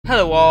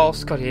Hello all,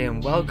 Scott here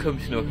and welcome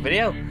to another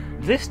video.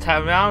 This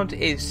time around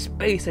is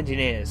Space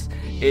Engineers.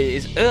 It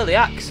is early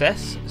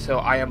access, so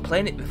I am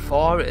playing it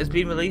before it has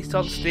been released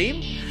on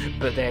Steam,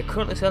 but they are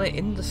currently selling it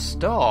in the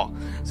store,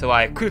 so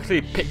I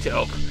quickly picked it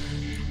up.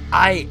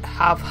 I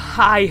have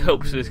high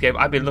hopes for this game.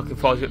 I've been looking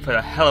forward to it for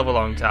a hell of a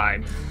long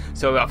time,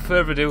 so without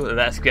further ado,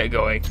 let's get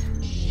going.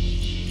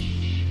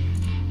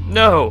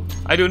 No,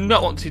 I do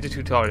not want to see the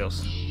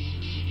tutorials.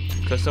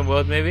 Custom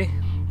world maybe?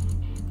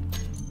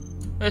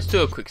 Let's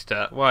do a quick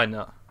start, why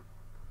not?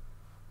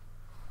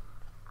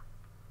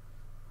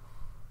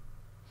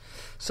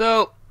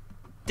 So,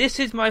 this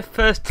is my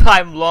first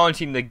time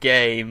launching the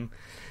game,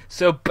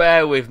 so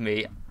bear with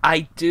me.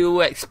 I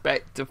do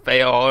expect to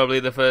fail horribly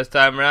the first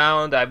time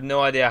round. I have no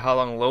idea how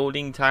long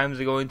loading times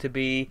are going to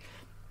be,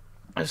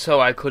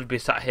 so I could be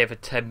sat here for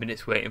 10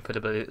 minutes waiting for the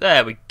ability.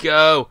 There we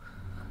go!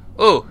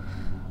 Oh!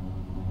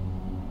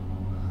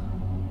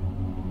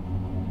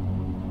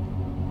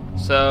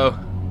 So,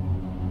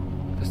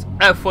 just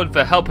F1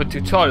 for help and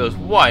tutorials,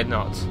 why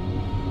not?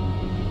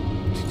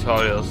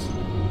 Tutorials.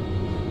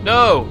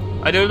 No!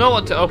 I do not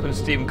want to open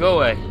Steam, go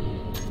away.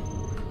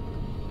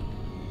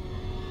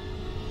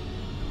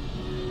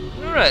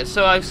 Alright,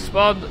 so I've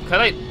spawned. Can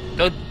I.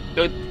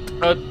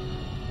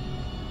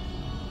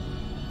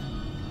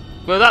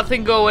 Will that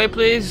thing go away,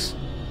 please?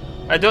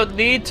 I don't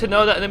need to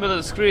know that in the middle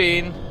of the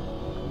screen.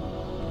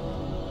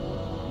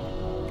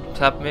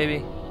 Tap,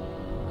 maybe?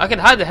 I can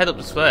hide the head up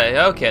display,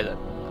 okay then.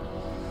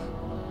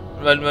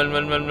 Run.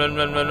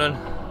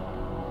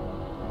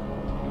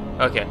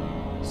 Okay,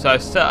 so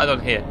I've started on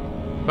here.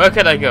 Where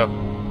can I go?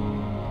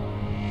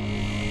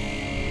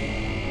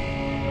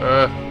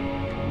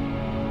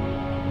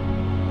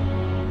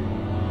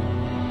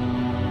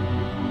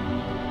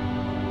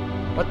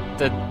 What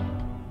the?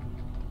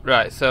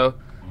 Right, so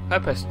I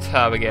press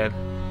tab again.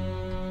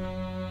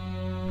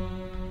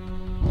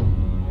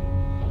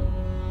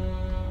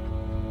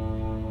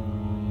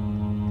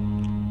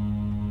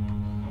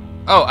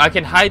 Oh, I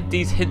can hide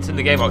these hints in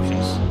the game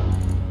options.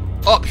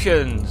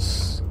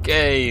 Options!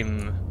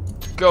 Game.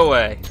 Go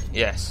away.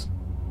 Yes.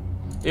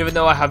 Even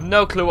though I have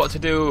no clue what to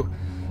do,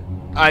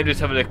 I'm just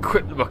having a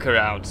quick look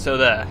around, so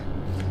there.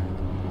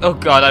 Oh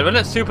god, I run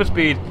at super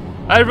speed.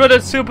 I run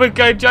at super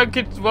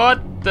gigantic.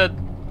 What the?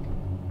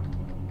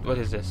 What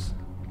is this?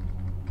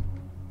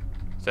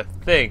 It's a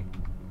thing.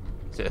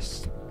 It's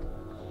this.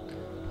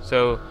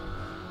 So,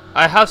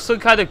 I have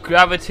some kind of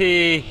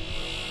gravity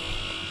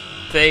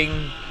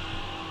thing.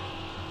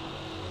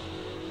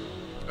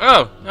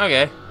 Oh,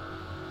 okay.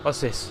 What's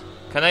this?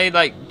 Can I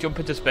like jump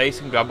into space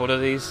and grab one of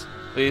these,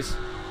 please?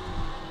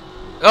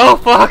 Oh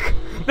fuck!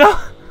 No!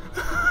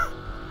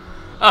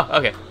 Oh,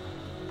 okay.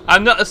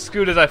 I'm not as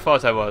screwed as I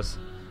thought I was.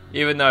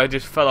 Even though I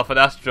just fell off an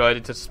asteroid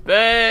into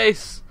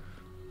space!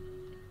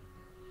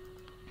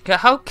 Okay,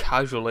 how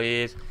casual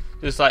he is.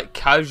 Just like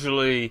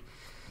casually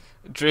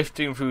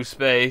drifting through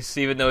space,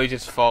 even though he's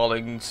just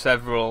falling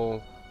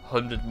several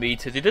hundred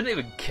meters. He doesn't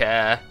even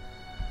care.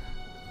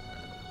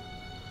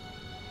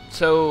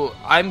 So,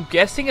 I'm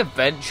guessing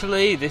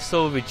eventually this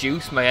will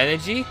reduce my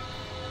energy.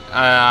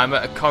 I'm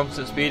at a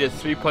constant speed of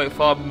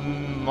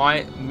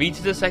 3.4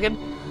 meters a second,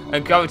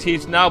 and gravity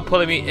is now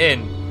pulling me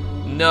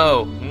in.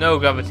 No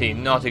gravity,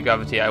 naughty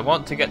gravity. I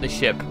want to get the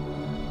ship.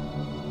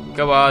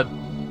 Go on.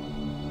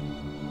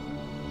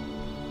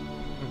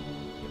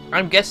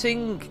 I'm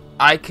guessing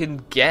I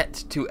can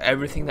get to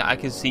everything that I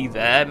can see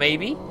there,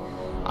 maybe?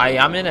 I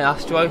am in an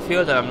asteroid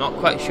field, and I'm not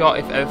quite sure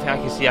if everything I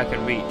can see I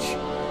can reach.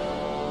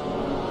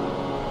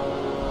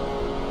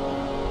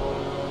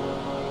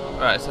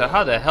 Right, so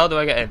how the hell do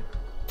I get in?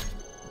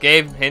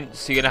 Game,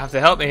 hints, you're gonna have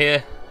to help me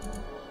here.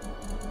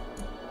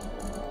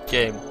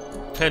 Game,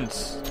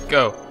 hints,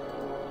 go.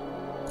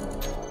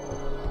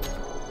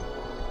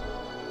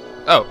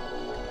 Oh.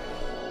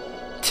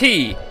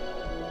 T.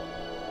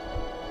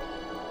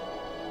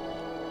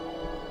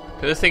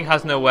 So this thing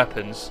has no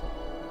weapons.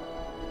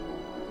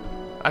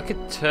 I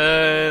could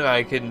turn,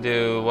 I can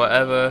do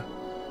whatever.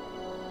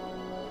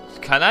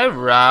 Can I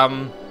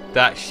ram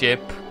that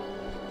ship?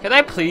 Can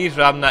I please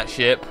ram that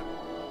ship?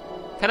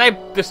 Can I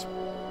just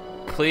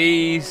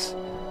please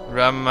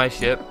ram my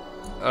ship?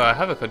 Oh, I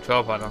have a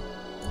control panel.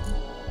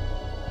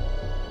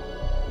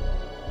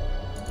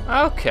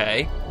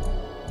 Okay.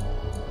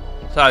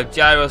 So I have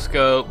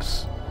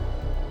gyroscopes,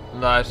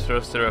 large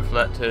thruster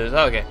reflectors.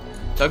 Okay.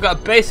 So I've got a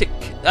basic.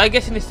 I'm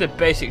guessing this is a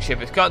basic ship.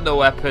 It's got no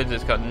weapons.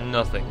 It's got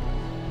nothing.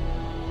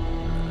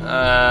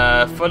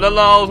 For the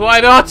lols, why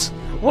not?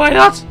 Why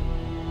not?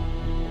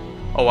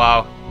 Oh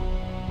wow.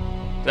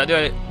 Did I do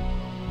it?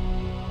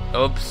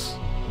 Oops.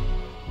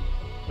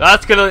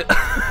 That's gonna.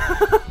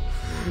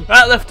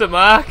 That left a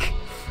mark.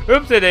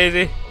 Oopsie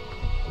daisy.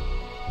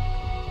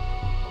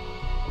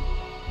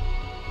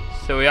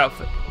 So we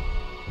outfit.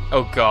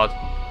 Oh god.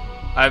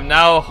 I'm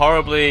now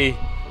horribly.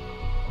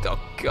 Oh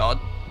god.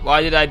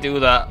 Why did I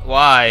do that?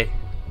 Why?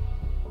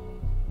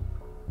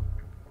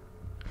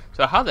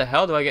 So how the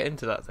hell do I get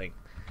into that thing?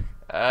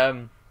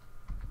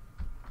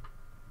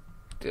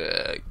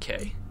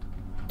 Okay.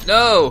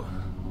 No!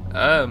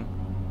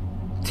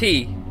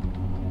 T.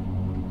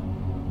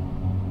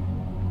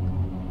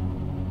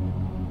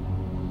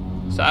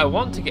 So I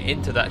want to get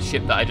into that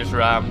ship that I just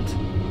rammed.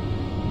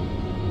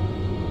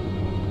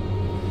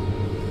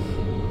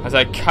 As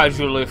I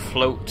casually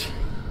float.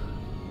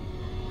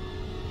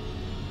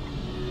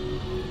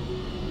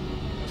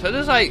 So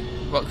there's like,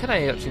 what can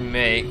I actually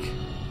make?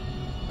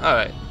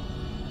 Alright.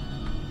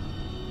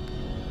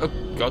 Oh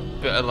god,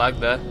 bit of lag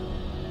there.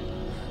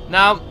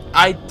 Now,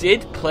 I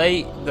did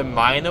play the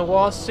Minor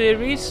Wars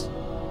series.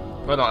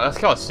 Well, no, that's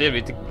called a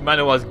series, the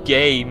Minor Wars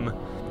game.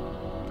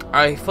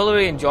 I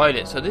thoroughly enjoyed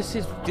it. So this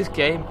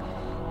game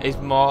is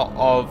more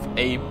of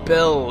a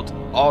build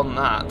on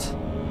that.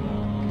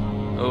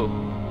 Oh,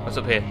 what's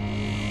up here?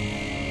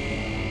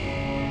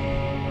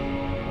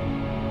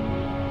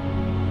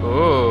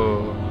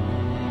 Oh.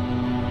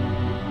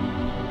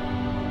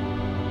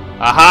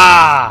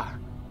 Aha!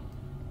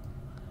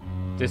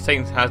 This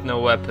thing has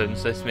no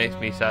weapons. This makes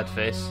me sad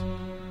face.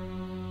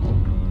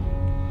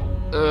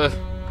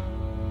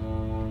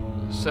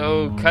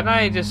 So can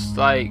I just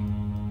like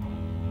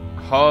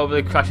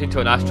horribly crash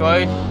into an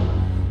asteroid?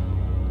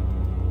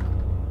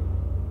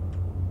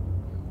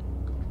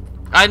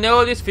 I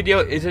know this video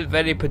isn't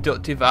very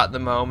productive at the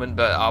moment,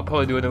 but I'll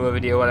probably do another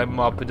video when I'm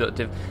more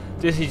productive.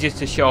 This is just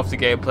to show off the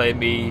gameplay,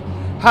 me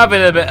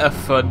having a bit of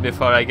fun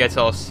before I get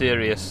all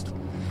serious.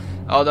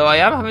 Although I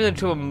am having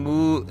trouble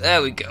move.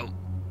 There we go.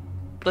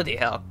 Bloody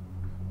hell!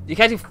 You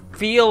can't even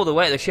feel the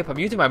weight of the ship. I'm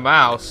using my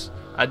mouse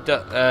at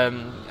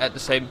the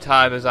same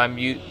time as I'm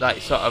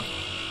sort of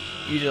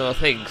using other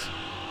things.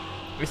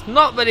 It's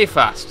not very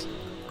fast.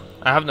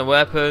 I have no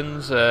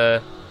weapons.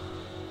 Let's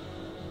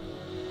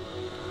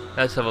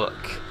have a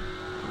look.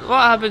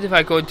 What happens if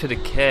I go into the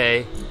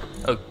K?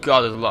 Oh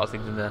god, there's a lot of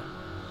things in there.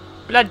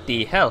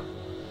 Bloody hell!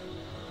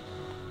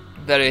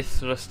 Very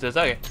thrusters.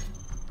 Okay.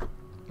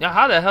 Now,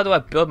 how the hell do I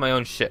build my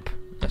own ship?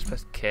 Let's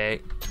press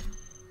K.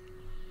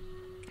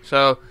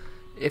 So,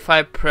 if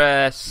I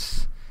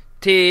press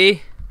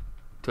T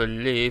to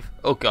leave...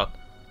 Oh god.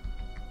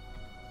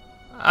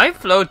 I'm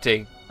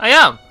floating. I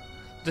am.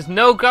 There's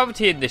no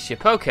gravity in this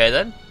ship. Okay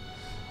then.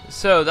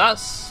 So, that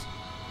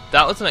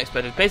was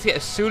unexpected. Basically,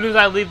 as soon as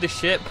I leave the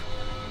ship,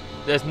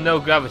 there's no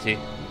gravity.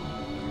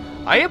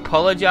 I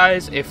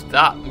apologize if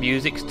that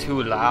music's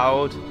too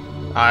loud.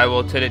 I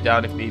will turn it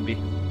down if need be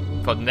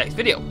for the next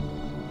video,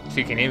 so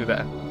you can hear me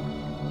better.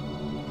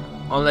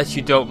 Unless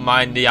you don't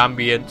mind the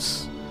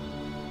ambience.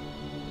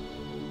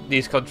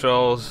 These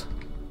controls.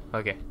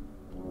 Okay.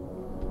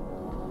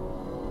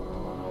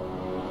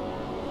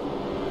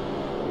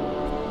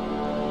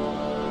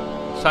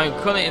 So I'm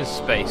currently in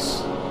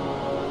space.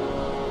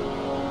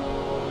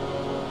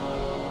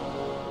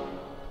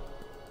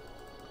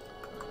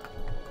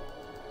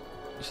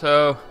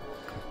 So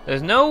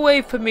there's no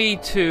way for me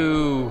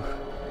to...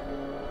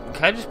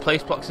 Can I just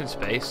place blocks in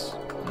space?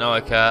 No,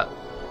 I can't.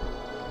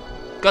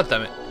 God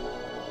damn it.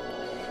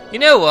 You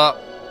know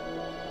what?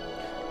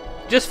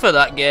 Just for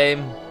that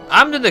game,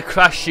 I'm gonna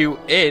crash you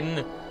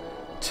in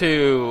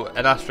to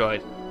an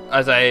asteroid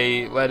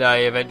when I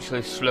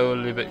eventually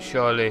slowly but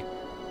surely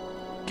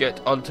get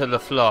onto the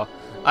floor.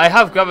 I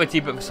have gravity,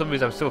 but for some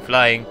reason I'm still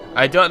flying.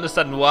 I don't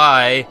understand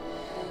why.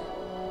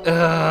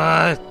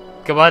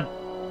 Come on.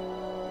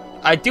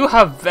 I do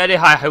have very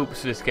high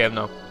hopes for this game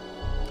though.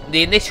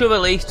 The initial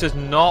release does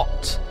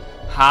not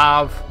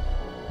have...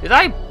 Did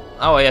I...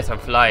 Oh yes, I'm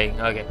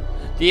flying. Okay.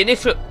 The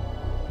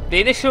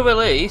initial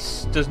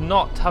release does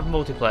not have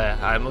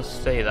multiplayer, I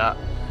must say that.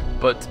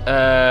 But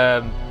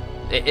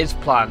it is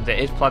planned. It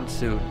is planned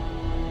soon.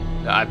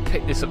 I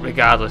picked this up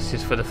regardless,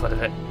 just for the fun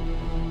of it.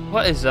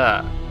 What is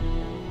that?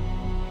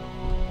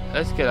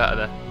 Let's get out of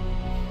there.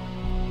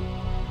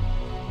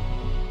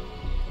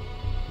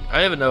 I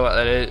don't even know what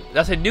that is.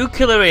 That's a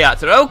nuclear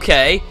reactor.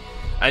 Okay.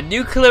 A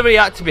nuclear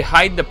reactor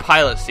behind the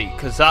pilot seat,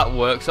 because that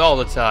works all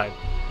the time.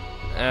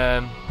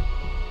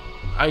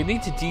 I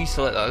need to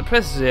deselect that.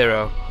 Press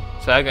 0,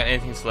 so I haven't got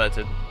anything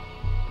selected.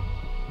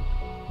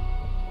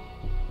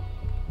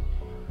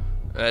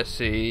 Let's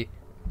see.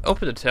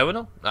 Open the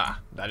terminal? Ah,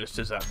 that just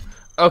does that.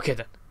 Okay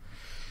then.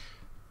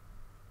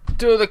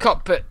 To the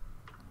cockpit.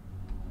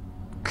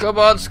 Come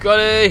on,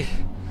 Scotty.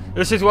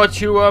 This is what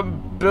you were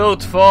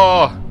built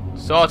for,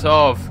 sort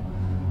of.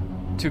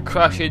 To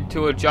crash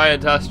into a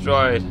giant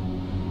asteroid.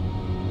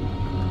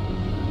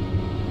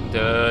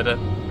 Da-da,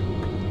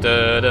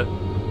 da-da.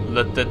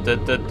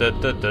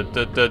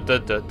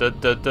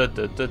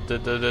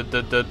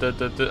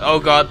 Oh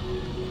god.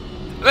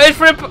 Wait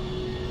for it.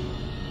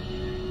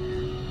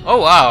 Oh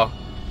wow.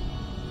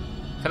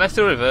 Can I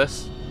still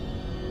reverse?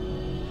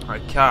 I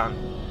can.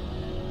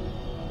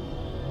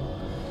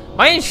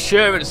 My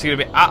insurance is going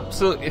to be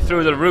absolutely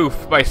through the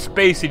roof. My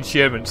space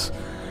insurance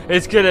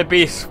is going to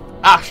be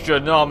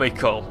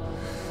astronomical.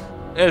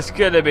 It's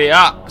going to be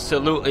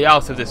absolutely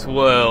out of this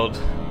world.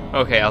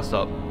 Okay, I'll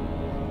stop.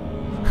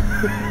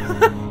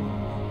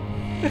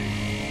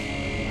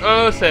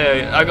 Oh,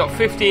 say I got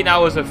 15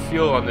 hours of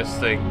fuel on this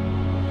thing.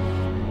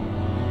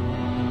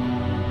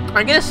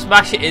 I'm gonna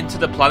smash it into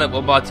the planet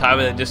one more time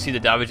and then just see the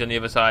damage on the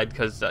other side,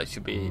 because that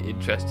should be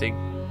interesting.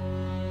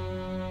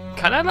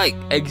 Can I like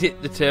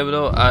exit the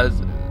terminal as...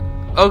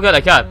 Oh god,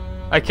 I can.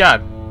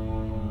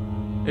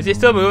 Is it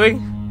still moving?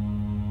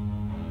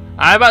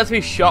 I'm about to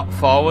be shot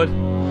forward.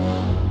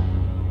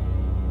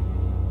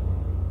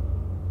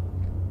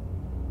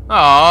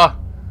 Ah,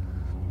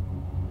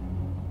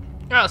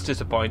 that's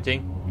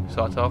disappointing,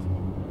 sort of.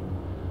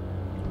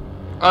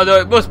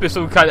 Although it must be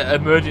some kind of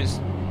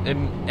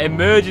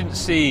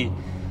emergency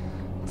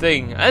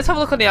thing. Let's have a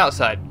look on the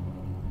outside.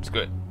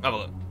 Screw it. Have a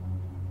look.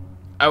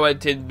 I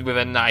went in with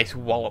a nice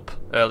wallop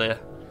earlier.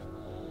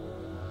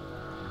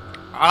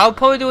 I'll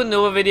probably do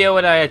another video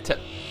when I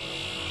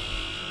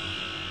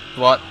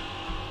what?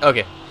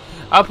 Okay.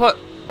 I'll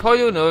probably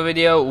do another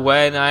video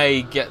when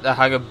I get the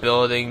hang of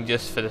building,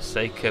 just for the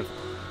sake of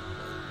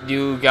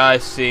you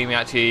guys seeing me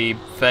actually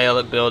fail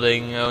at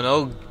building. Oh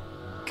no,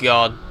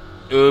 God!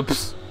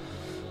 Oops.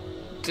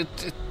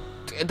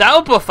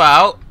 That'll buff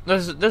out.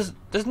 There's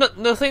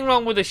nothing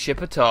wrong with the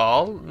ship at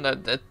all.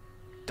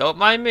 Don't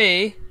mind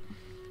me.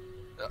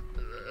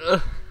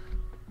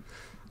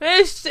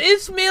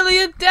 It's merely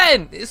a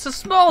dent. It's a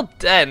small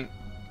dent.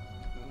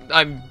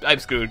 I'm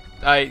screwed.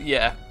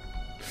 Yeah.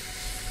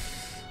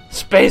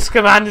 Space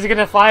Command is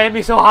gonna fire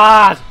me so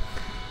hard.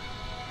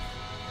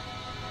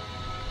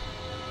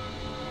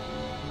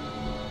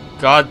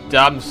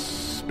 Goddamn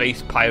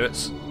space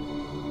pirates.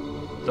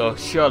 They'll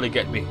surely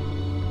get me.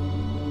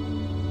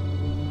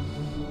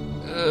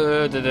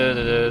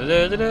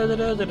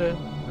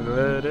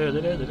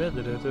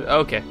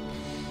 Okay.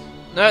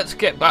 Let's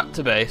get back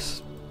to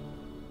base.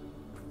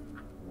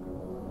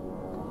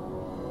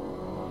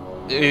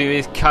 Do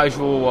his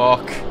casual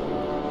walk.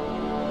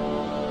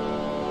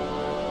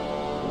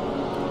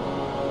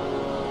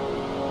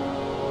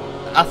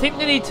 I think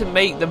they need to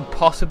make them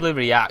possibly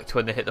react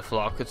when they hit the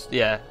floor, because,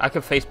 yeah, I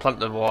can face plant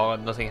the wall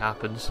and nothing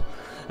happens.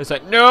 It's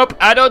like, nope,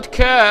 I don't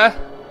care.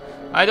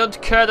 I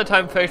don't care that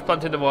I'm face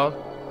planting the wall.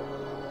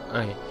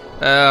 Okay.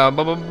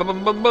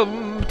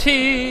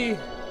 T.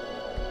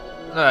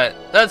 Alright,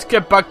 let's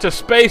get back to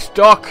space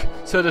dock.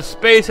 So the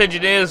space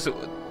engineers.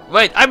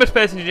 Wait, I'm a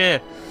space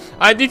engineer.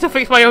 I need to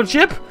fix my own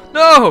ship?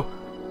 No!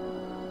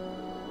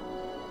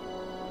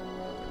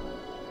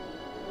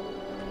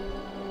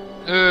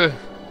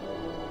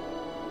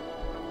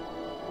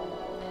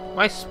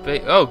 My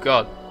space. Oh,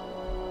 God.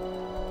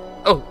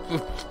 Oh,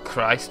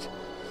 Christ.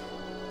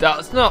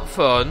 That's not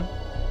fun.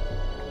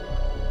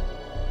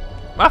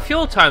 My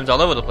fuel time's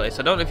all over the place.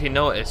 I don't know if you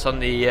notice on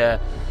the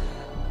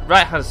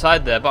right hand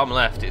side there, bottom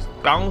left, it's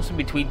bouncing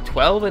between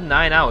 12 and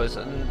 9 hours,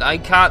 and I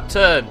can't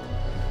turn.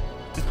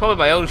 It's probably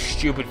my own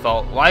stupid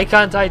fault. Why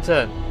can't I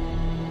turn?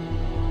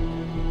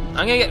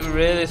 I'm gonna get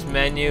rid of this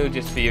menu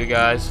just for you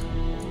guys.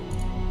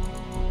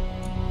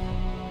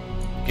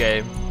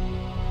 Game.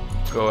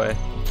 Go away.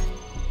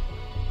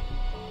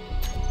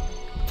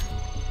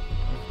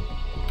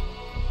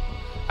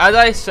 As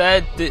I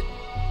said,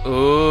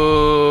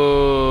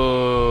 ooh.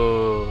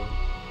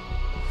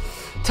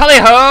 Tally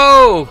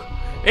ho!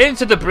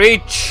 Into the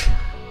breach!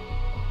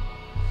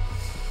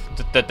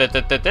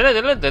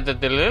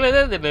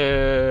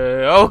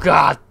 Oh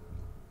God!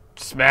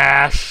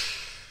 Smash!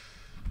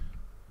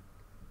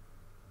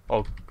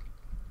 Oh.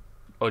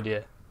 Oh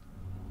dear.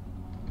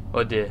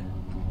 Oh dear.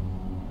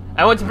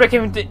 I want to break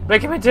him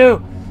in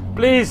two!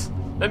 Please!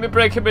 Let me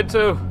break him in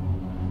two!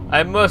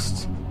 I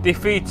must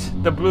defeat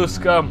the blue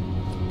scum.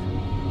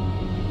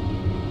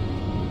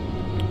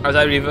 As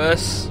I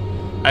reverse,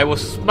 I will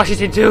smash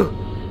it in two.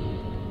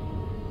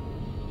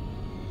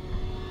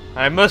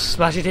 I must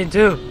smash it in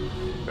two.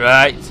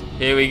 Right,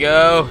 here we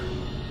go.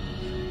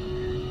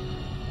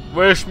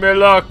 Wish me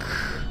luck.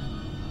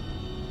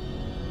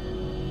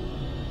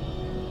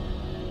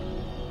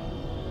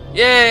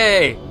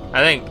 Yay!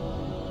 I think.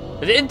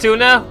 Is it in two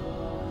now?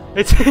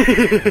 It's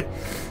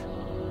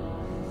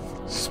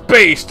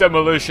space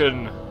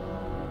demolition.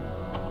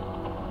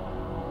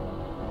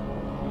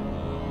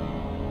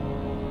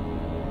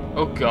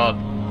 Oh God.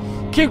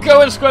 Keep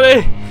going,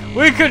 Squiddy!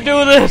 We can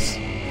do this!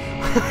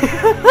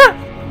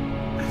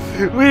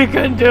 We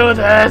can do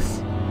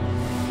this!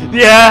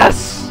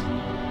 Yes!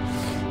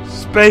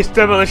 Space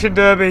Demolition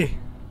Derby!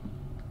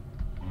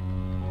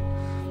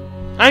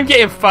 I'm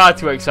getting far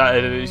too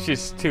excited and it's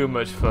just too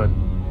much fun.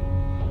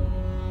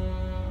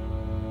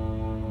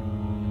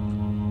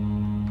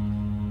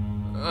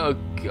 Oh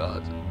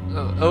God.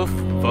 Oh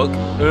fuck.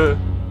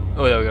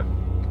 Oh, there we go.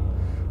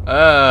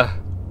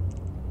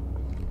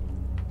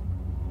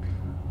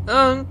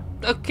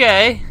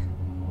 Okay.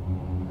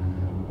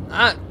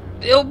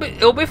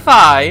 It'll be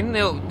fine.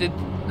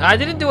 I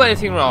didn't do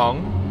anything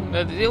wrong.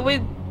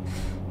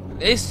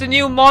 It's the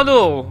new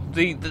model.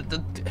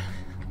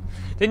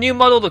 The new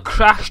model, the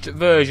crashed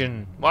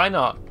version. Why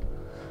not?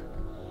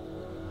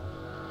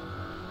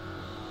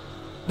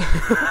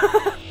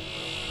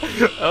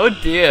 Oh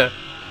dear.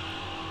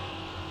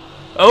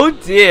 Oh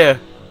dear.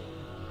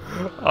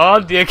 Oh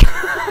dear.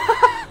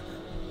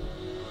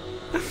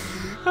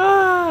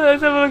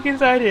 Let's have a look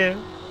inside here.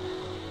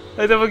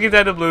 Let's have a look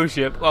inside the blue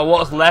ship. Well,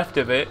 what's left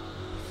of it.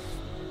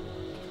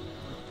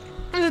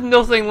 There's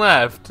nothing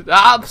left.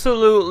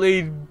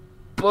 Absolutely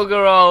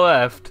bugger all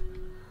left.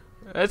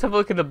 Let's have a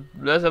look in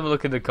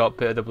the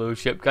cockpit of the blue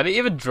ship. Can it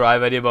even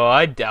drive anymore?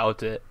 I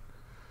doubt it.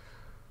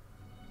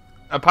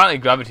 Apparently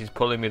gravity's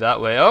pulling me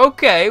that way.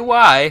 Okay,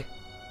 why?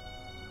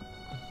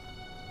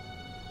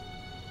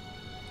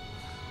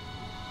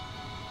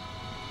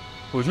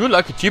 Would you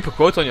like a cheaper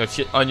quote on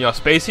your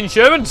space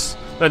insurance?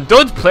 Then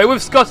don't play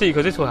with Scotty,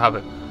 because this will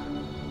happen.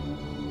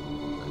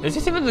 Is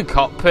this even the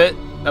cockpit?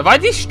 Have I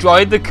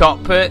destroyed the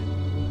cockpit?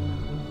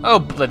 Oh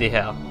bloody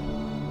hell!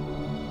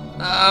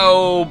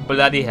 Oh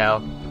bloody hell!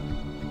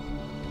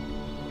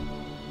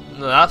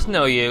 No, that's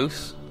no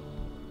use.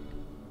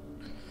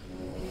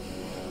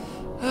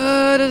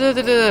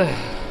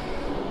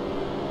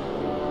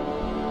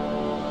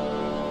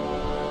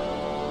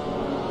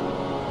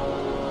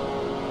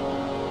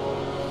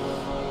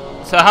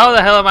 So how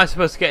the hell am I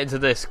supposed to get into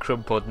this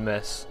crumpled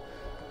mess?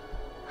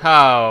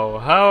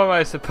 How? How am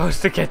I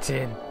supposed to get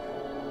in?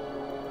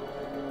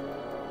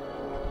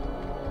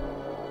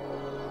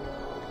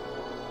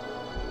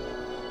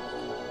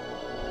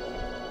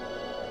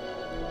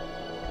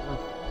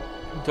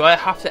 Do I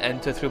have to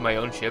enter through my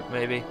own ship,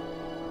 maybe?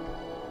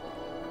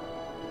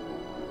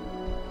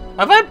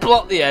 Have I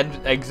blocked the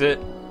exit?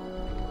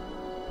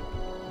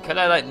 Can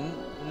I, like,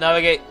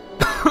 navigate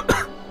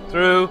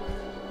through?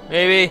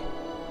 Maybe?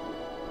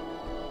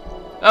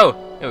 Oh,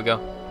 here we go.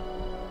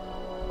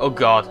 Oh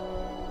god.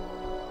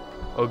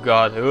 Oh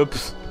god,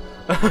 oops.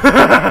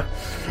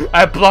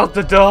 I blocked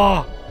the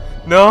door!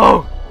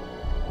 No!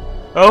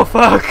 Oh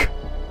fuck!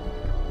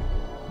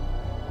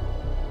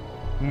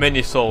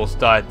 Many souls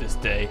died this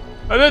day.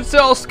 And it's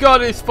all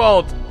Scotty's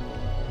fault!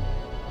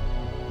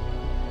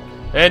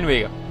 In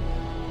we go.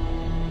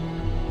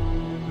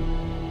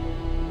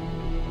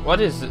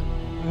 What is it?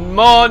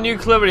 More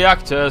nuclear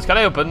reactors. Can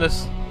I open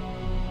this?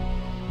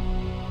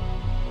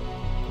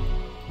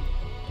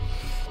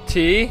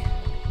 T?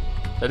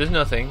 That is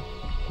nothing.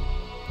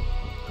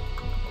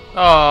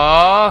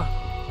 Aww.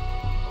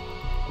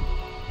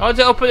 I want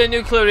to open a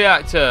nuclear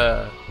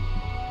reactor.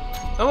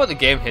 I don't know what the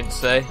game hints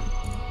say.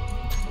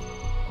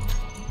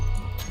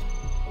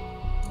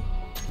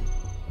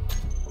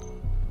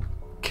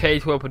 K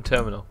to open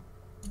terminal.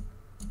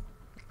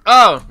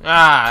 Oh!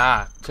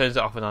 Turns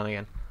it off and on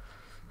again.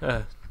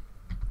 Have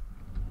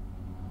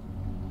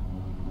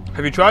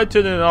you tried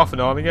turning it off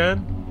and on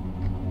again?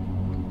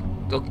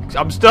 Oh,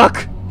 I'm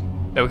stuck!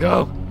 There we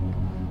go.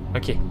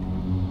 Okay.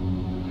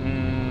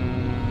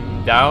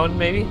 Down,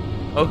 maybe?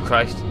 Oh,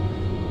 Christ.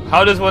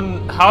 How? This,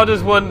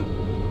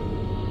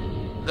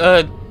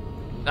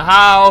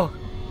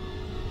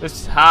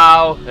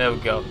 how? There we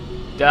go.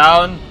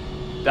 Down.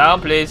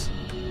 Down, please.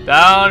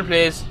 Down,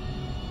 please.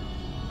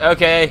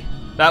 Okay.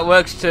 That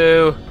works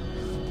too.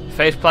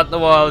 Face plant the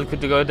wall.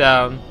 Good to go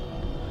down.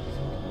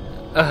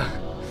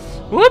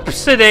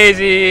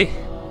 Whoops-a-daisy.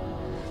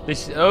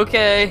 This,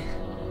 okay.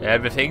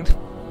 Everything's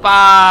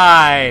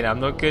fine. I'm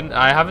not good.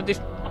 I haven't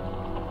just.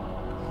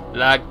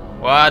 Like,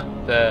 what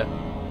the?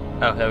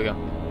 Oh, there we go.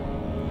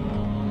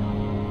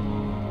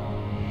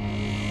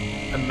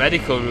 A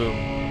medical room.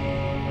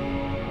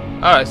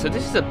 Alright, so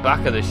this is the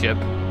back of the ship.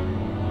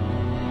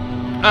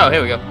 Oh,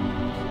 here we go.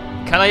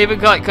 Can I even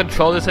like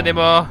control this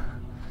anymore?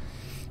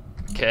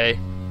 Okay.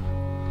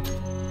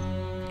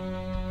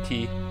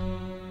 T.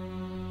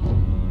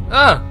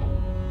 Oh!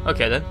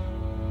 Okay then.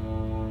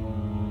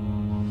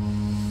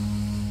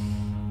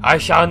 I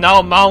shall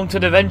now mount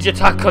an avenge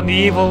attack on the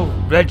evil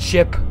red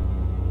ship.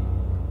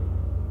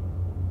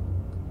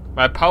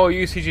 My power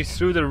usage is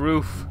through the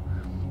roof.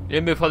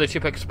 In before the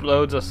ship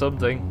explodes or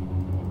something.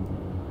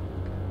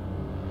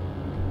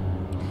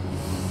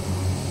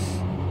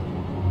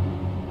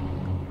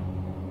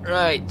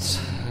 Right.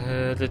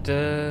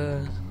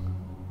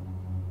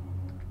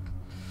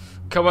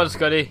 Come on,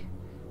 Scotty.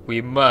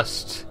 We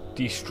must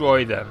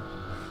destroy them.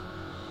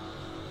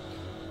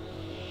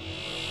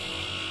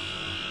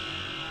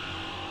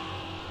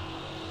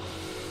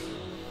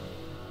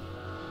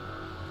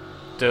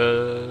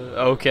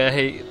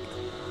 Okay.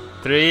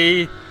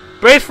 3.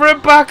 Brace for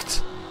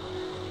impact!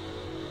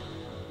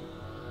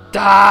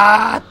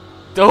 Ah!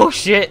 Oh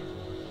shit!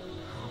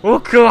 Oh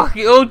god!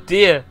 Oh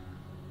dear!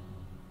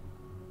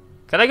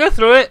 Can I go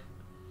through it?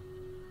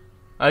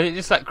 Or is it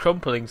just like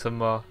crumpling some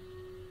more?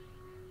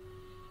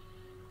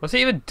 What's it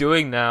even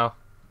doing now?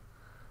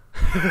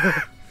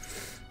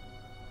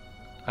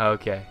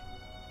 Okay.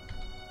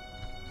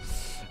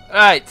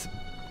 Right.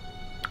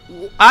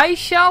 I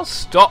shall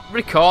stop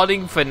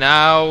recording for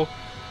now.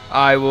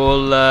 I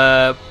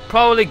will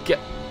probably get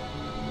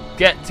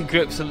to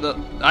grips and look.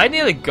 I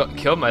nearly got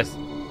killed myself.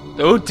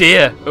 Oh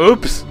dear!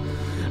 Oops!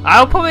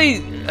 I'll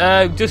probably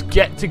just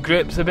get to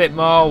grips a bit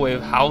more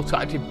with how to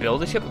actually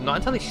build a ship. I'm not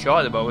entirely sure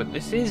at the moment.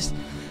 This is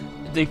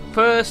the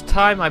first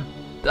time I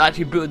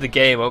actually booted the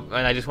game up,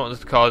 and I just wanted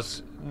to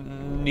cause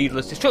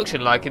needless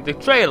destruction, like in the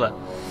trailer.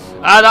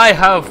 And I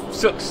have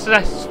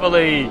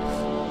successfully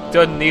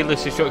done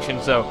needless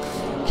destruction. So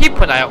keep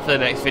an eye out for the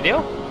next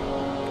video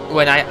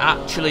when I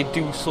actually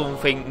do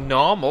something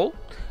normal,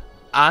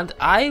 and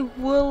I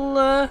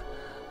will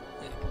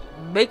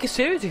make a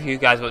series if you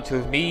guys want to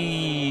of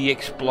me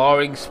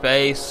exploring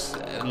space,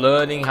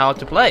 learning how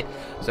to play.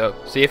 So,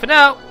 see you for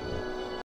now.